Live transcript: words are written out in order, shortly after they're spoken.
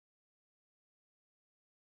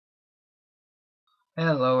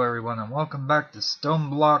Hello everyone and welcome back to Stone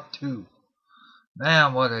Block 2.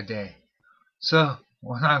 Man, what a day. So,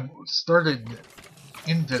 when I started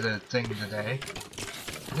into the thing today,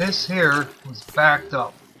 this here was backed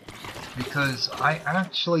up because I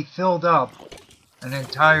actually filled up an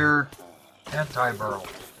entire anti-barrel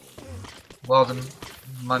while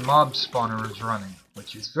my mob spawner is running,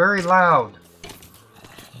 which is very loud.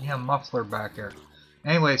 Yeah, muffler back there.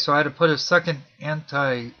 Anyway, so I had to put a second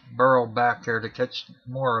anti-barrel back there to catch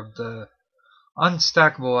more of the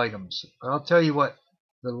unstackable items. But I'll tell you what,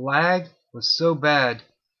 the lag was so bad,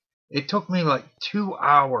 it took me like 2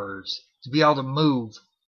 hours to be able to move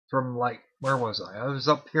from where was I? I was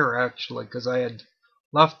up here actually, because I had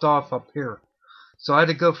left off up here. So I had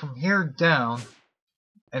to go from here down,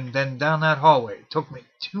 and then down that hallway. It took me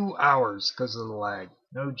 2 hours because of the lag.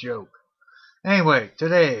 No joke. Anyway,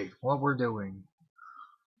 today, what we're doing.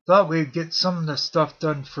 Thought we'd get some of the stuff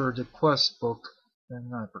done for the quest book,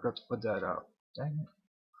 and I forgot to put that out. Dang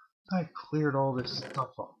it. I cleared all this stuff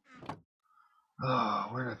up. Oh,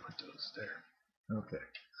 where did I put those? There. Okay.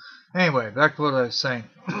 Anyway, back to what I was saying.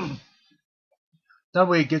 Thought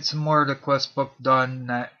we'd get some more of the quest book done,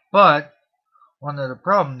 but one of the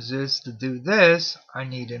problems is to do this, I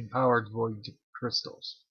need empowered void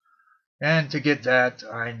crystals. And to get that,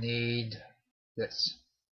 I need this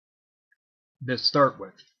to start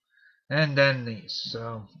with. And then these.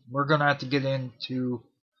 So we're going to have to get into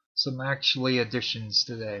some actually additions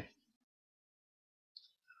today.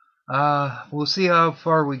 We'll see how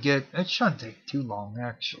far we get. It shouldn't take too long,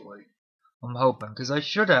 actually. I'm hoping, because I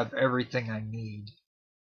should have everything I need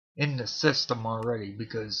in the system already,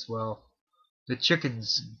 because, well, the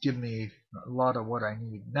chickens give me a lot of what I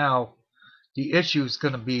need. Now, the issue is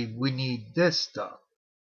going to be we need this stuff.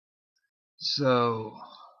 So,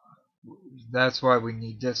 that's why we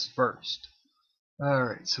need this first.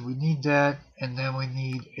 Alright, so we need that, and then we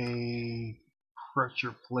need a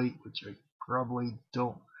pressure plate, which I probably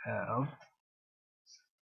don't have.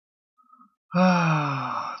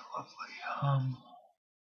 Ah, lovely.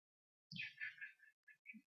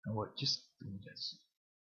 Now what, just do this.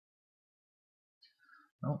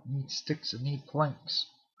 I don't need sticks, I need planks.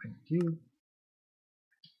 Thank you.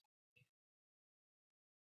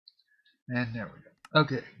 And there we go.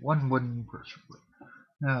 Okay, one wooden pressure plate.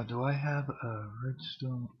 Now, do I have a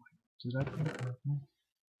redstone? Did I put it right here?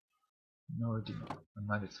 No, I did not. I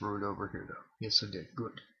might have thrown it over here though. Yes, I did.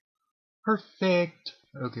 Good. Perfect.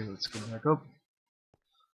 Okay, let's go back up.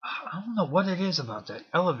 I don't know what it is about that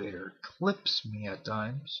elevator. It clips me at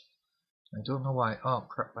times. I don't know why. Oh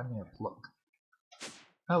crap, I need a plug.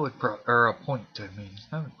 That would or a point, I mean.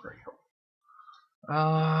 That would probably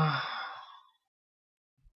help.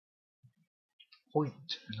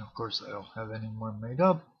 Point. And of course I don't have any more made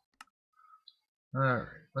up.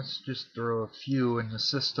 Alright, let's just throw a few in the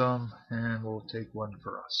system and we'll take one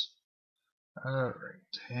for us.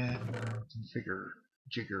 Alright, and configure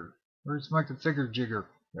jigger. Where's my configure jigger?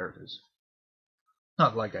 There it is.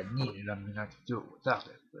 Not like I need it, I mean I could do it without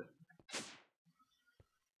it, but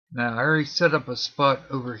now I already set up a spot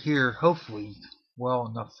over here, hopefully well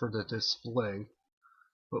enough for the display.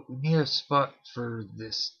 But we need a spot for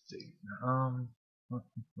this thing.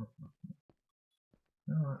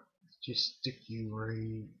 Just stick you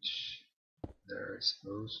right there, I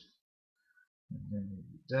suppose. And then we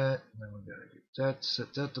do that, and then we gotta do that,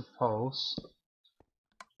 set that to pulse.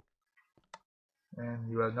 And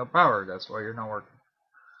you have no power, that's why you're not working.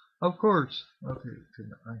 Of course. Okay,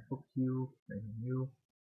 can I hook you and you?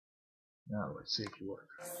 Now let's see if you work.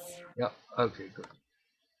 Yep, okay, good.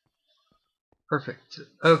 Perfect.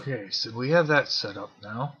 Okay, so we have that set up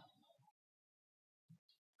now.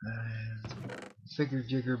 And figure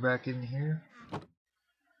jigger back in here.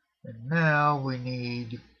 And now we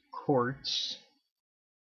need quartz.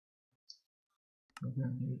 We're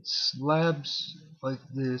going to need slabs like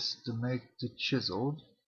this to make the chiseled.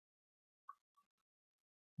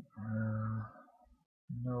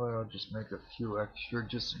 No, I'll just make a few extra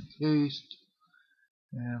just in case.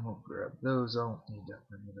 And we'll grab those. I don't need that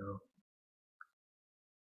many though.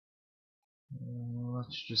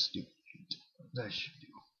 Let's just do 8. That should do.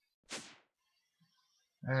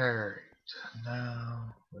 Alright,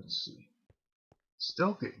 now let's see.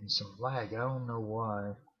 Still getting some lag. I don't know why.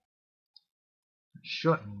 It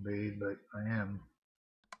shouldn't be, but I am.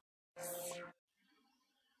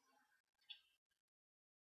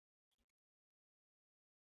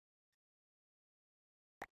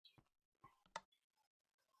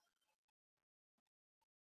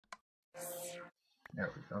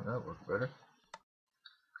 There we go, that worked better.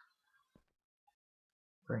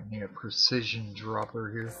 Bring me a precision dropper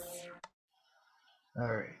here.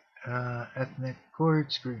 Alright, Ethnic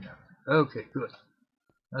quartz, green. Okay, good.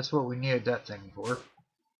 That's what we needed that thing for.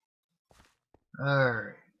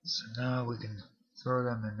 Alright, so now we can throw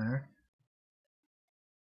them in there.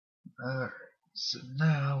 Alright, so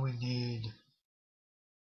now we need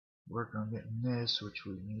work on getting this, which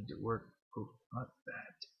we need to work. Oh, not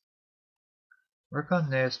that. Work on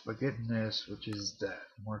this by getting this, which is that.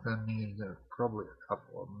 We're gonna need probably a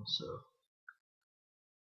couple of them, so.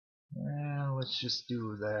 And let's just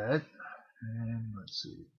do that. And let's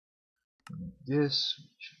see. We need this.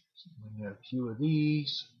 We need a few of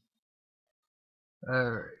these.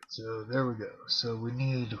 Alright, so there we go. So we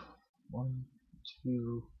need 1,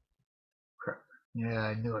 2. Crap. Yeah,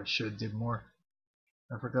 I knew I should have did more.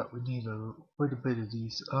 I forgot we need quite a bit of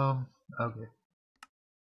these. Okay.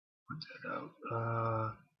 Put that out.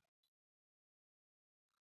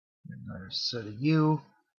 Another set of you.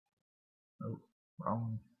 Oh,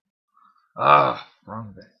 wrong.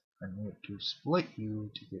 Wrong thing. I need to split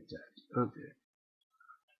you to get that. Okay.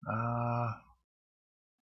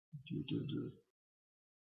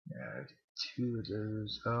 Yeah, 2 of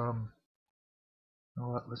those. You know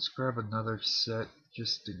what? Let's grab another set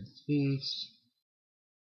just in case.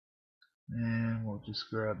 And we'll just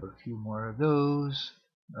grab a few more of those.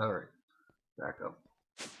 Alright. Back up.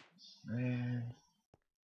 And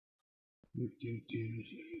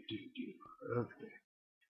okay.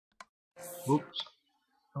 Oops.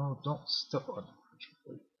 Oh, don't step on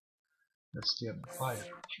it. Let's stay on the fire.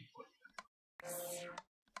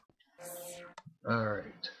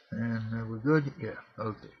 Alright. And are we good? Yeah,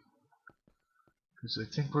 okay. Because I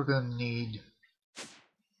think we're gonna need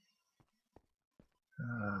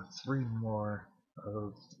 3 more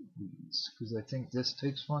of these. Because I think this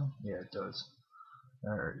takes 1? Yeah, it does.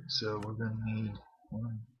 Alright, so we're gonna need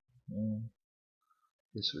 1, and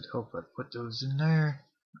this would help I put those in there.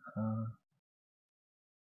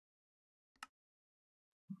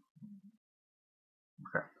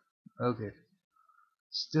 Crap. Okay.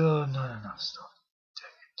 Still not enough stuff.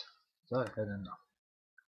 Dang it. Thought I had enough.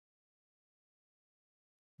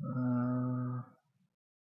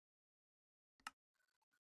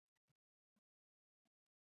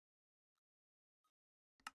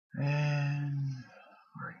 And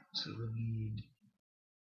right, so we need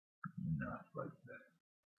not like that.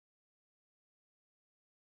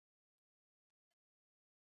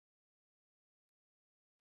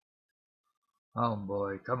 Oh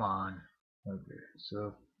boy, come on. Okay,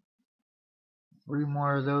 so 3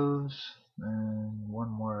 more of those and 1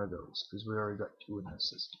 more of those because we already got 2 in the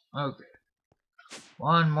system. Okay,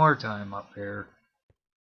 1 more time up here.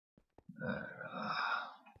 Alright,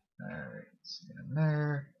 stand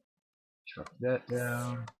there. Chuck that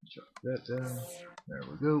down. Chuck that down. There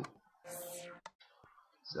we go.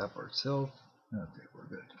 Zap ourselves. Okay, we're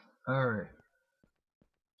good. Alright.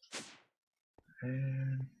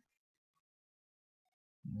 And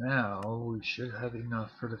now we should have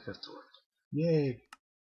enough for the 5th one. Yay!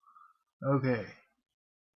 Okay.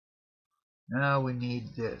 Now we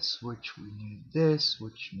need this, which we need this,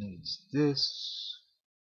 which needs this.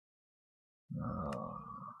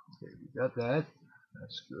 Okay, we got that.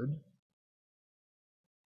 That's good.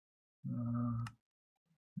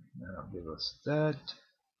 That'll give us that.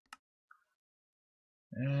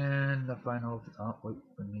 And the final, oh wait,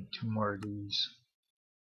 we need 2 more of these.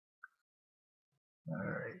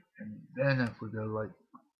 Alright, and then if we go like,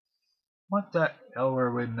 what the hell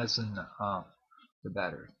are we missing? The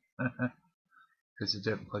battery. Because it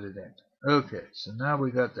didn't put it in. Okay, so now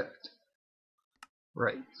we got that.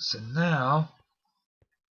 Right, so now,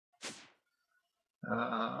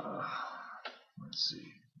 let's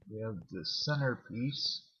see, we have the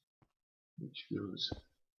centerpiece, which goes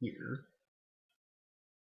here.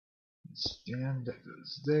 The stand that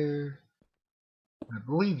goes there. I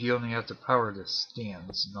believe you only have to power the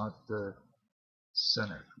stands, not the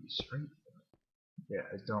centerpiece, right? Yeah,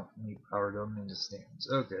 I don't need power to only the stands.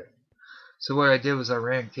 Okay. So what I did was I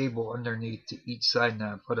ran cable underneath to each side and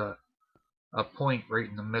I put a point right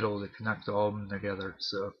in the middle to connect all of them together.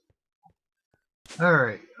 So,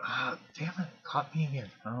 alright. Damn it, it caught me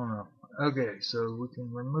again. I don't know. Okay, so we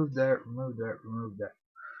can remove that, remove that, remove that.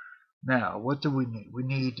 Now, what do we need? We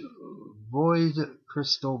need void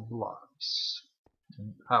crystal blocks.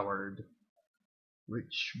 Empowered.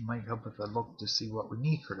 Which might help if I look to see what we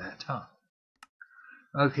need for that, huh?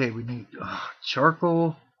 Okay, we need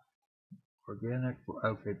charcoal, organic,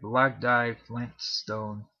 okay, black dye, flint,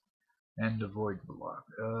 stone, and a void block.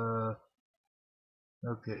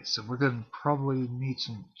 Okay, so we're gonna probably need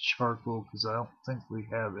some charcoal because I don't think we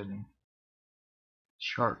have any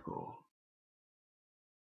charcoal.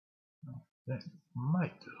 I think we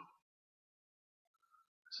might though.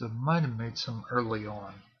 So might have made some early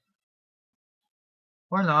on.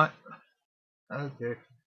 Or not. Okay.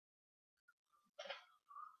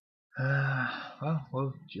 Well,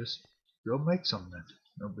 we'll just go make some then.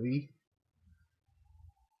 No biggie.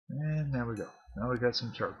 And there we go. Now we got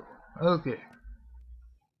some charcoal. Okay.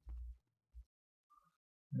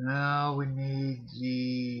 Now we need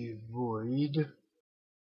the void,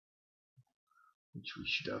 which we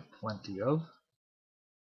should have plenty of.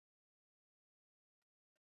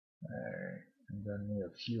 Alright, and then we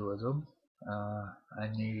have a few of them. I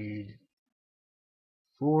need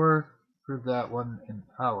 4 for that one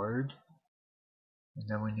empowered, and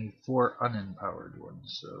then we need 4 unempowered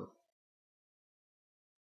ones. So,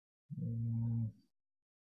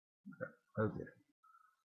 okay,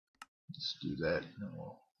 let's do that, and then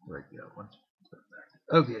we'll break that one.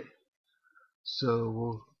 Okay, so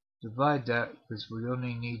we'll divide that because we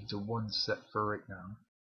only need the one set for right now.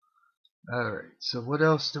 Alright, so what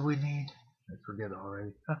else do we need? I forget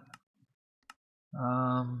already.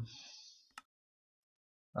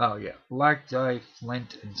 Oh yeah, black dye,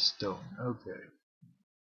 flint, and stone. Okay.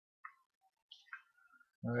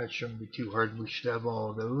 Well, that shouldn't be too hard. We should have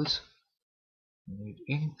all of those. We need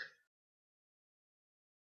ink.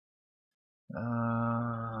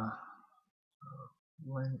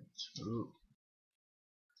 Flint. Ooh.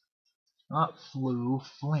 Not flue,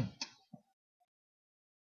 flint.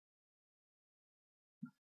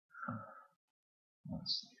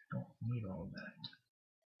 Let's see, I don't need all that.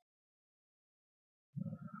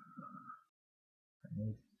 I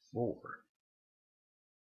need 4.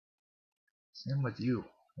 Same with you.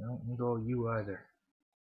 I don't need all you either.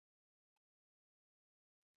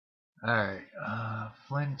 Alright,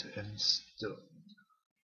 flint and stone.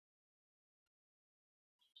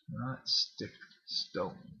 Not stick,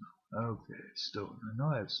 stone. Okay, stone. I know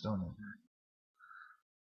I have stone in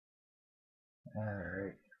there.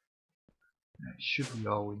 Alright. That should be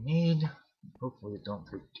all we need. Hopefully it don't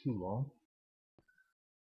take too long.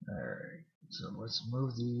 Alright, so let's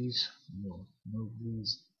move these. We'll move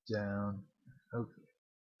these down. Okay.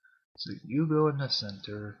 So you go in the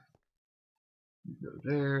center. You go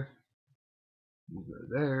there. You go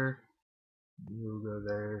there. You go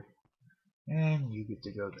there. And you get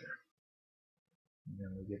to go there. And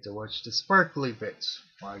then we get to watch the sparkly bits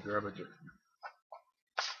while I grab a drink.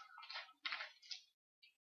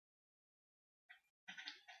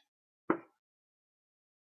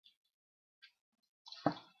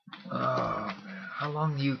 Oh man, how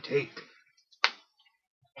long do you take?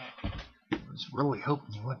 I was really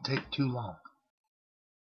hoping you wouldn't take too long.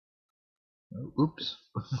 Oh, oops.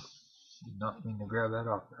 Did not mean to grab that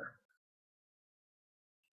off there.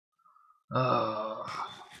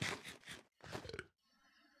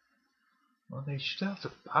 Well, they should have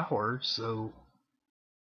the power, so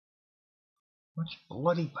how much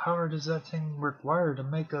bloody power does that thing require to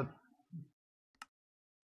make a...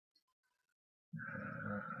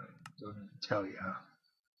 Doesn't tell you.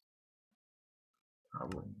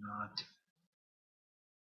 Probably not.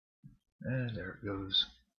 And there it goes.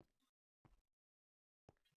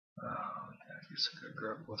 Oh, yeah, I guess I could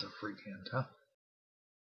grab it with a free hand, huh?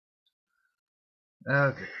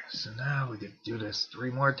 Okay, so now we can do this 3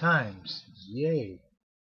 more times. Yay!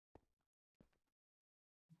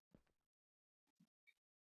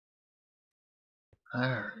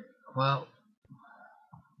 Alright, well,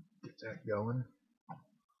 get that going.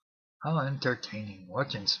 How entertaining,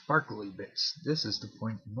 watching sparkly bits. This is the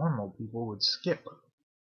point normal people would skip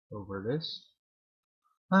over this.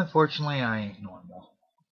 Unfortunately, I ain't normal.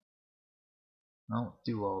 I don't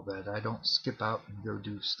do all that. I don't skip out and go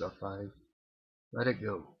do stuff. I let it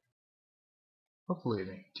go. Hopefully it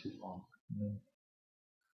ain't too long.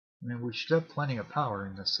 I mean, we should have plenty of power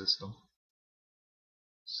in the system,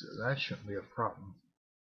 so that shouldn't be a problem.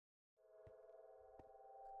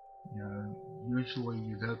 You know, usually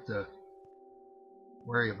you'd have to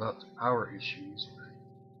worry about the power issues, but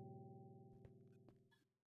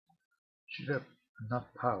should have enough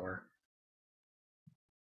power.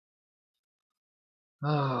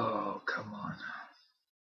 Oh, come on.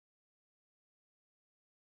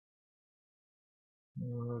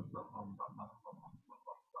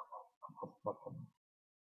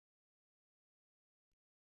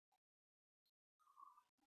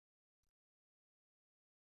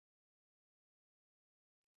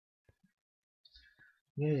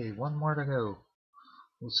 Yay, 1 more to go.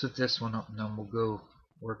 We'll set this one up and then we'll go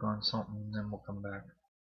work on something and then we'll come back.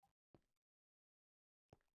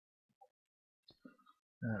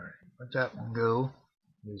 Alright, let that one go.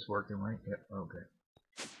 He's working right? Yep, okay.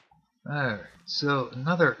 Alright, so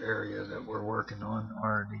another area that we're working on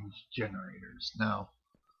are these generators. Now,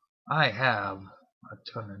 I have a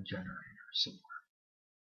ton of generators somewhere.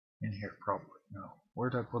 In here, probably. No.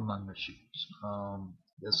 Where'd I put my machines?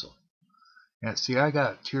 This one. Yeah, see, I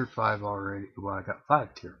got tier 5 already. Well, I got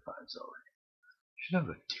 5 tier 5s already. Should have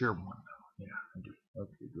a tier 1 though. Yeah, I do.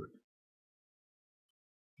 Okay, good.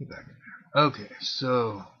 Get back in there. Okay,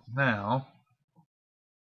 so now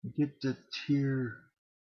we get to tier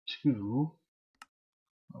 2.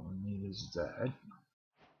 All we need is that.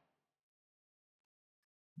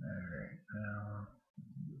 Alright, now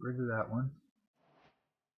get rid of that one.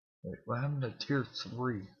 Wait, what happened to tier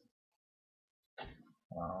 3?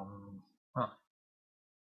 Huh.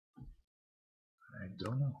 I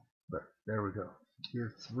don't know. But there we go.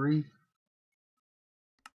 Tier 3.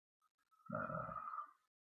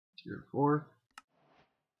 Tier 4.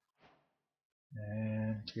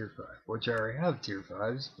 And tier 5. Which I already have tier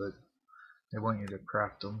 5s, but they want you to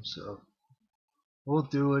craft them, so we'll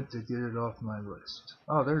do it to get it off my list.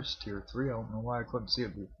 Oh, there's tier 3. I don't know why I couldn't see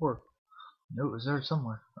it before. No, it was there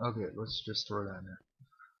somewhere. Okay, let's just throw that in there.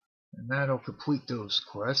 And that'll complete those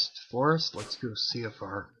quests for us. Let's go see if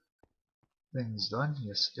our thing's done.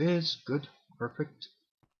 Yes, it is. Good. Perfect.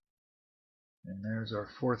 And there's our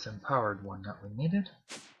 4th empowered one that we needed.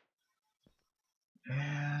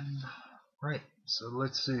 And, right, so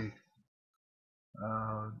let's see.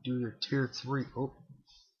 Do the tier 3. Oh,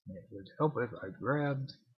 it would help if I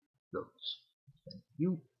grabbed those. Thank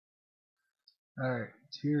you. Alright,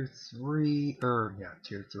 tier 3,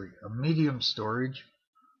 tier 3. A medium storage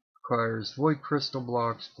requires void crystal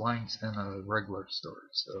blocks, blanks, and a regular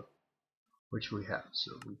storage, so which we have,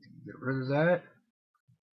 so we can get rid of that.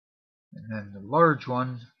 And then the large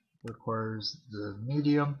one requires the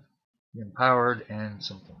medium, the empowered, and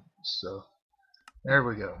some points. So there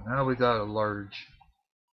we go. Now we got a large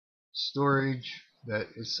storage that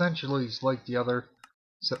essentially is like the other,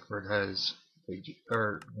 except for it has pages,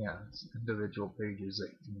 or yeah, it's individual pages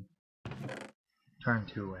that you can turn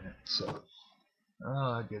to in it. So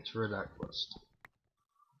it gets rid of that quest.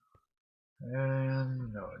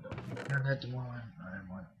 And no, I don't want that one.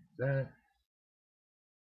 I want that.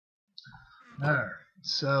 Alright,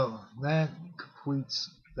 so that completes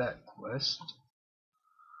that quest.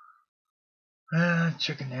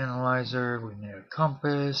 Chicken analyzer, we need a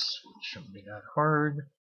compass, which shouldn't be that hard.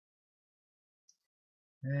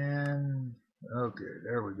 And okay,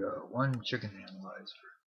 there we go. One chicken analyzer.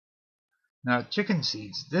 Now chicken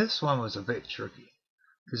seeds, this one was a bit tricky.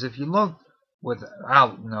 Because if you look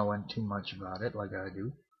without knowing too much about it, like I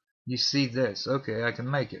do, you see this. Okay, I can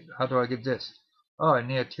make it. How do I get this? Oh, I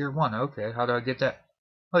need a tier 1. Okay, how do I get that?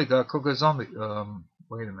 Oh, you gotta cook a zombie.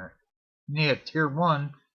 Wait a minute. You need a tier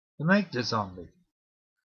 1 to make the zombie.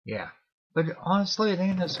 Yeah. But honestly, it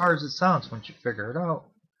ain't as hard as it sounds once you figure it out.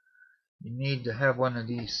 You need to have one of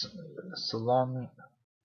these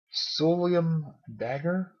Solium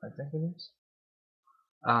dagger, I think it is.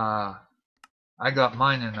 I got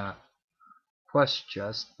mine in a quest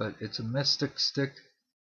chest, but it's a mystic stick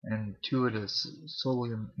and 2 of the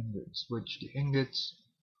Solium ingots, which the ingots,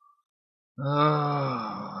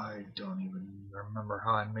 I don't even remember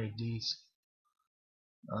how I made these.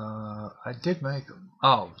 I did make them.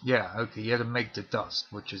 Oh, yeah, okay, you had to make the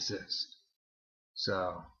dust, which is this.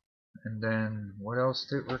 So, and then, what else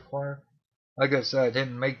did it require? Like I said, I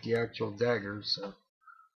didn't make the actual daggers, so,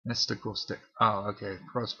 mystical stick. Oh, okay,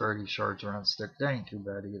 prosperity shards around stick, that ain't too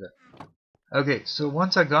bad either. Okay, so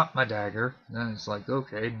once I got my dagger, then it's like,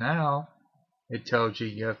 okay, now it tells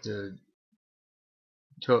you have to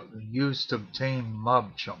use to obtain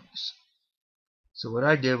mob chunks. So what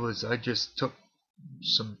I did was I just took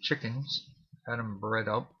some chickens, had them bred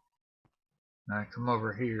up, and I come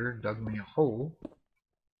over here, dug me a hole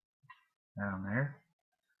down there,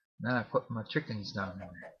 and then I put my chickens down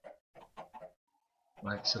there,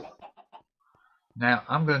 like so. Now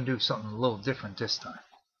I'm going to do something a little different this time,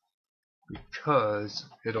 because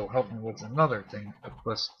it'll help me with another thing, a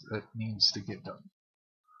quest that needs to get done.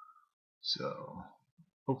 So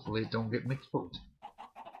hopefully it don't get me exposed.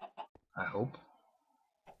 I hope.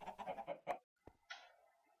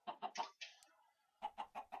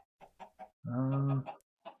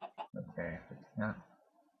 Okay, yeah.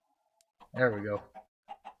 There we go.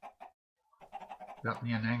 Got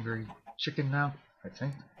me an angry chicken now, I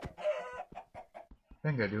think. I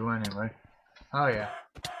think I do anyway. Oh yeah.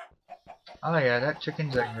 Oh yeah, that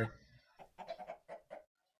chicken's angry.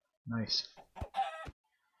 Nice.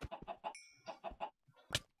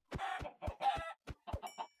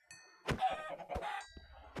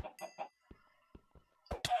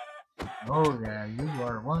 Oh yeah, you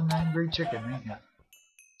are one angry chicken, ain't ya?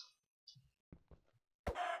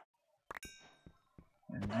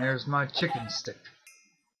 And there's my chicken stick.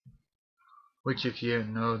 Which, if you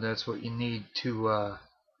didn't know, that's what you need to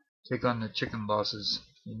take on the chicken bosses.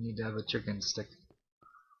 You need to have a chicken stick.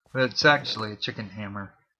 But it's actually a chicken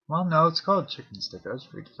hammer. Well, no, it's called chicken stick. I was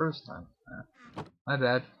right the first time. My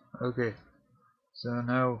bad. Okay. So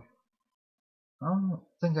now, I don't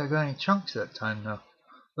think I got any chunks that time though.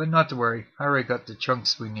 But not to worry. I already got the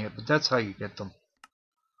chunks we need. But that's how you get them.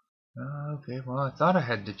 Okay, well, I thought I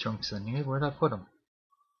had the chunks I needed. Where'd I put them?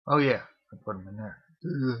 Oh yeah, I put them in there.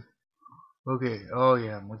 Ugh. Okay, oh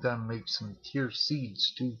yeah, we gotta make some tier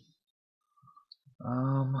seeds too.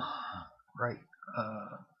 Right.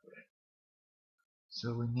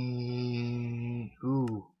 So we need...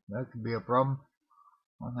 Ooh, that could be a problem.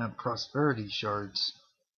 On that prosperity shards.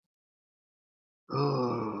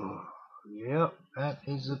 Oh, yep, that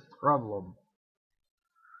is a problem.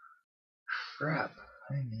 Crap,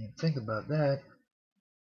 I didn't even think about that.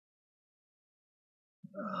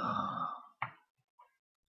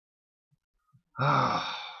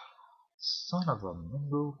 Son of a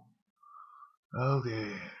mingo.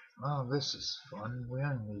 Okay, well, this is fun. We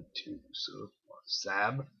only need two, so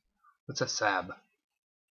sab. What's a sab?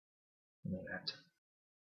 Give me that.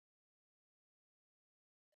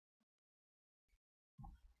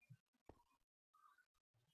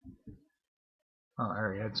 Oh, I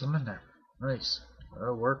already had some in there. Nice.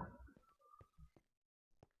 That'll work.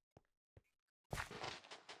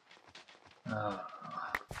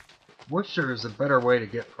 Wish there was a better way to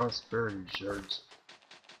get prosperity shards.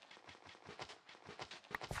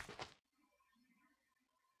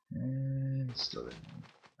 And still didn't.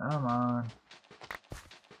 Come on.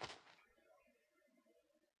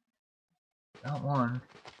 Got one.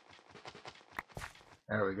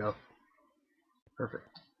 There we go.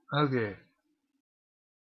 Perfect. Okay.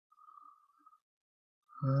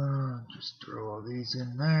 Just throw all these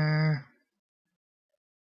in there.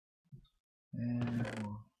 And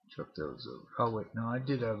we'll chuck those over. Oh wait, no, I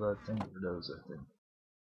did have a thing for those, I think.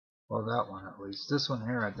 Well, that one at least. This one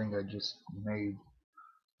here, I think I just made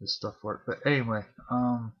the stuff for it. But anyway,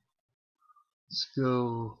 let's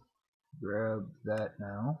go grab that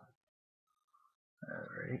now.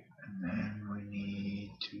 Alright, and then we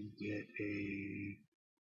need to get a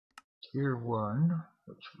tier 1,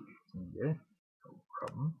 which we can get, no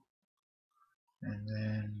problem. And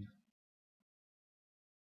then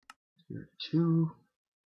tier 2,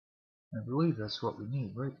 I believe that's what we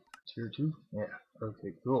need, right? Tier 2? Yeah,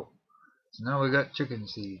 okay, cool. So now we got chicken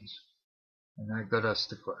seeds. And that got us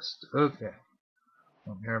the quest. Okay.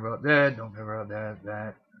 Don't care about that, don't care about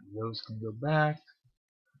that. Those can go back.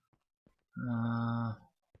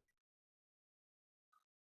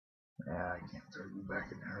 Yeah, I can't throw you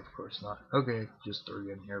back in there, of course not. Okay, just throw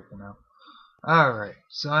you in here for now. Alright,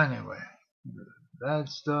 so anyway.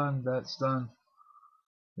 That's done, that's done.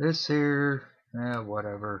 This here,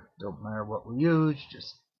 whatever. Don't matter what we use,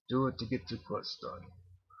 just do it to get the quest done.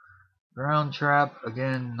 Ground trap,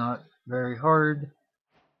 again, not very hard.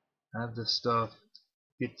 Have the stuff,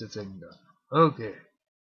 get the thing done. Okay.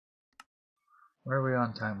 Where are we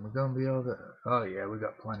on time? We're gonna be able to... Oh yeah, we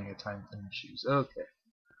got plenty of time to finish these. Okay.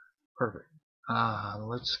 Perfect.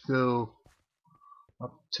 Let's go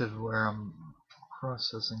up to where I'm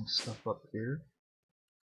processing stuff up here.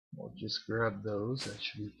 We'll just grab those. That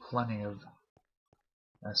should be plenty of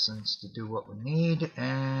essence to do what we need.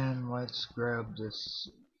 And let's grab this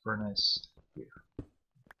furnace here.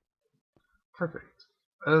 Perfect.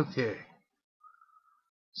 Okay.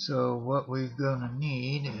 So what we're gonna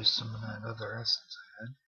need is some of that other essence I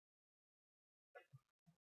had.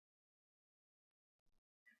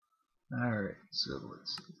 Alright, so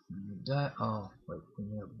let's see. We need that. Oh, wait, we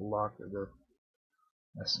need a block of the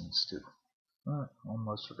essence too. Oh,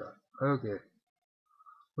 almost forgot. Okay.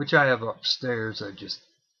 Which I have upstairs, I just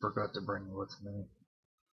forgot to bring with me.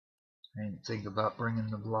 I didn't think about bringing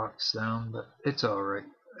the blocks down, but it's alright.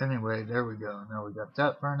 Anyway, there we go. Now we got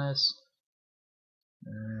that furnace.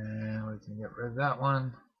 And we can get rid of that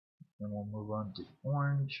one. Then we'll move on to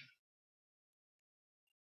orange.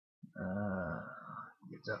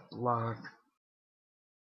 Get that block.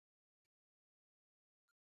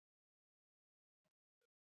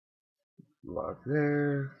 Block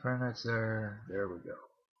there, furnace there. There we go.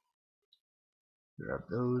 Grab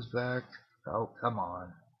those back. Oh, come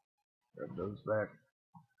on. Grab those back.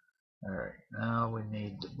 Alright, now we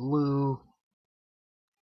need the blue.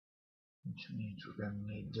 Which means we're going to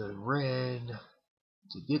need the red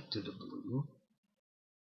to get to the blue.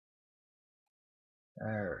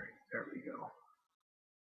 Alright, there we go.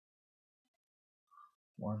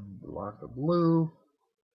 One block of blue,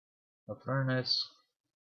 a furnace,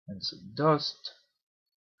 and some dust.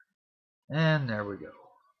 And there we go.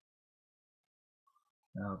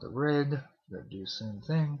 Now the red, Gotta do the same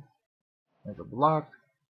thing. Make a block.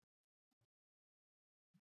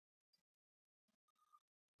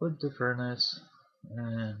 Put the furnace.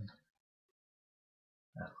 And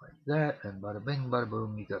that like that. And bada bing, bada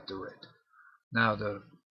boom, you got the red. Now the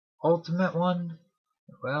ultimate one,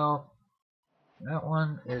 well, that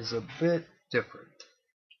one is a bit different.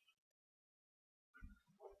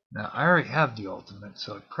 Now I already have the ultimate,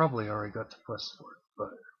 so I probably already got the quest for it.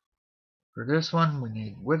 But for this one, we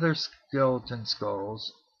need Wither Skeleton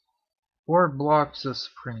Skulls, 4 blocks of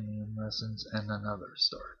Supreme Essence, and another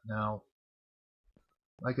star. Now,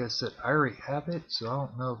 like I said, I already have it, so I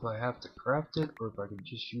don't know if I have to craft it or if I can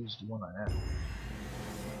just use the one I have.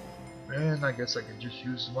 And I guess I can just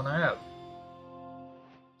use the one I have.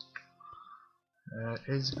 That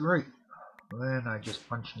is great. Then I just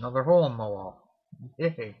punched another hole in the wall.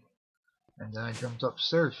 Yay! And then I jumped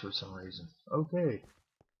upstairs for some reason. Okay.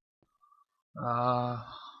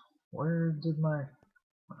 Where did my...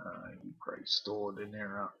 you probably stole it in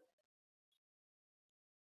there, huh?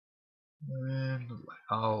 And,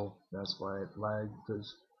 oh, that's why it lagged,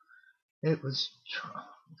 because it was...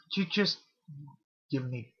 Did you just give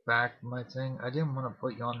me back my thing? I didn't want to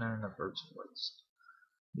put you on there in the first place.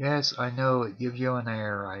 Yes, I know, it gives you an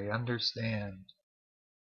error, I understand.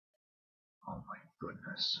 Oh my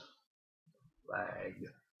goodness. Lag.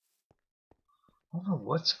 I don't know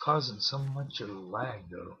what's causing so much of the lag,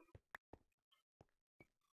 though.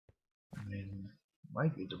 I mean,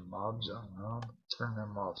 might be the mobs, I don't know. Turn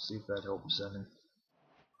them off, see if that helps any.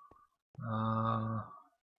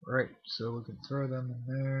 Right, so we can throw them in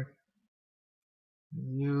there.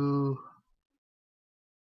 You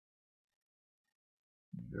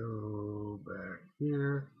go back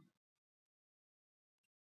here.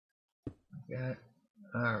 Like that.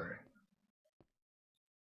 Alright.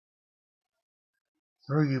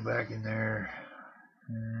 Throw you back in there.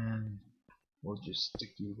 And we'll just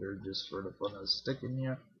stick you there just for the fun of sticking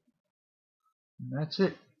you. And that's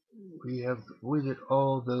it. We have completed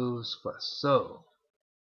all those quests. So,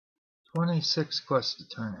 26 quests to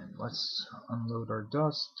turn in. Let's unload our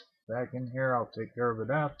dust. Back in here, I'll take care of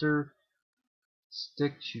it after.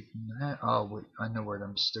 Sticks you can have. Oh wait, I know where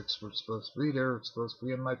them sticks were supposed to be. They're supposed to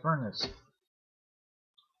be in my furnace.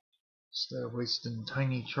 Instead of wasting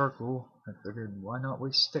tiny charcoal, I figured why not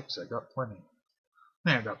waste sticks? I got plenty.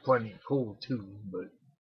 Man, I got plenty of coal too, but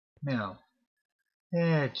now,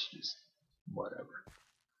 it's just whatever.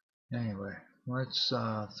 Anyway, let's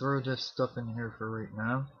throw this stuff in here for right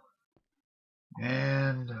now.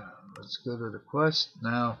 And let's go to the quest.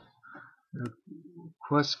 Now, the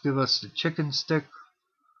quest give us the chicken stick.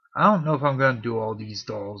 I don't know if I'm going to do all these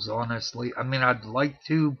dolls, honestly. I mean, I'd like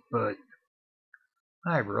to, but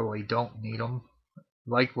I really don't need them.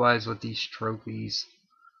 Likewise with these trophies.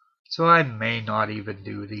 So I may not even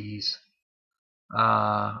do these.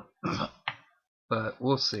 But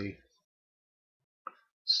we'll see.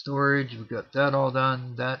 Storage, we got that all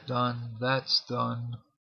done, that's done.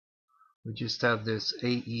 We just have this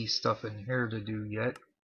AE stuff in here to do yet.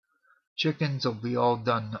 Chickens will be all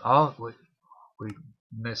done. Oh, wait, we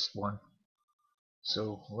missed one.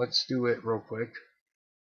 So let's do it real quick.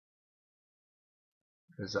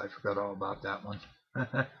 Because I forgot all about that one.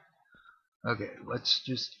 Okay, let's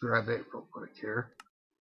just grab it real quick here.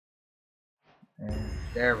 And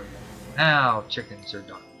there we go. Now chickens are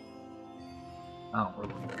done. I don't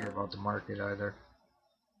really care about the market either.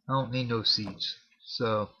 I don't need no seeds.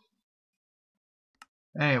 So,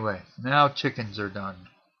 anyway, now chickens are done.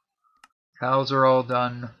 Cows are all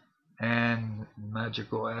done. And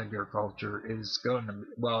magical agriculture is going to be,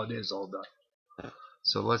 well, it is all done.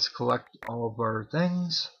 So let's collect all of our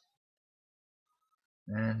things.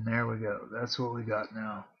 And there we go. That's what we got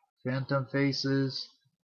now. Phantom faces.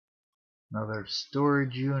 Another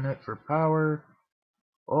storage unit for power.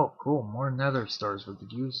 Oh, cool. More nether stars. We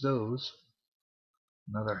could use those.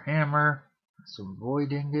 Another hammer. Some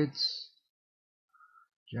void ingots.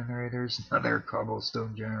 Generators. Another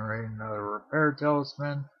cobblestone generator. Another repair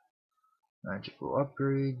talisman. Magical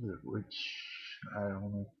upgrade, which I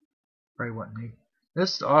don't know. Probably wouldn't need.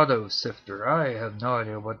 This auto sifter. I have no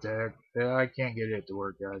idea what the heck. I can't get it to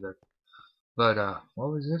work either. But,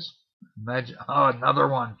 what was this? Oh, another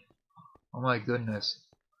one. Oh my goodness.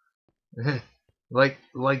 like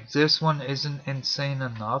this one isn't insane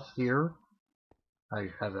enough here. I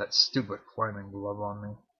have that stupid climbing glove on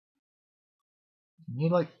me. Can you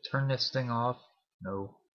like turn this thing off?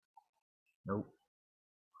 No. Nope.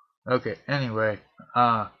 Okay, anyway,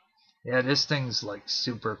 yeah, this thing's like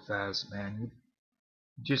super fast, man. You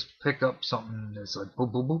just pick up something that's like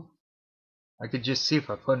boop boop boop. I could just see if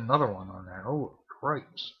I put another one on there. Oh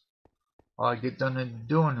Christ. All I get done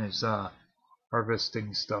doing is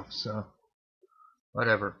harvesting stuff, so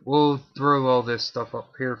whatever. We'll throw all this stuff up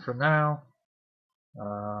here for now.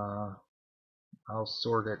 I'll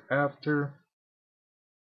sort it after.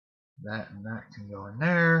 That and that can go in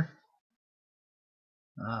there.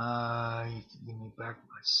 You can give me back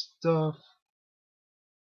my stuff,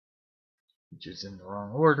 which is in the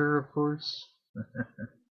wrong order, of course.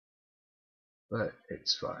 But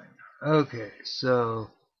it's fine. Okay, so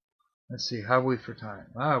let's see, how are we for time?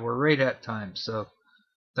 We're right at time, so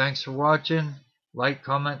thanks for watching. Like,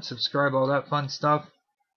 comment, subscribe, all that fun stuff.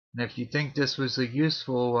 And if you think this was a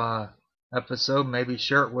useful episode, maybe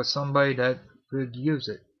share it with somebody that could use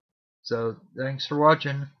it. So thanks for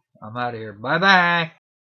watching. I'm out of here. Bye bye.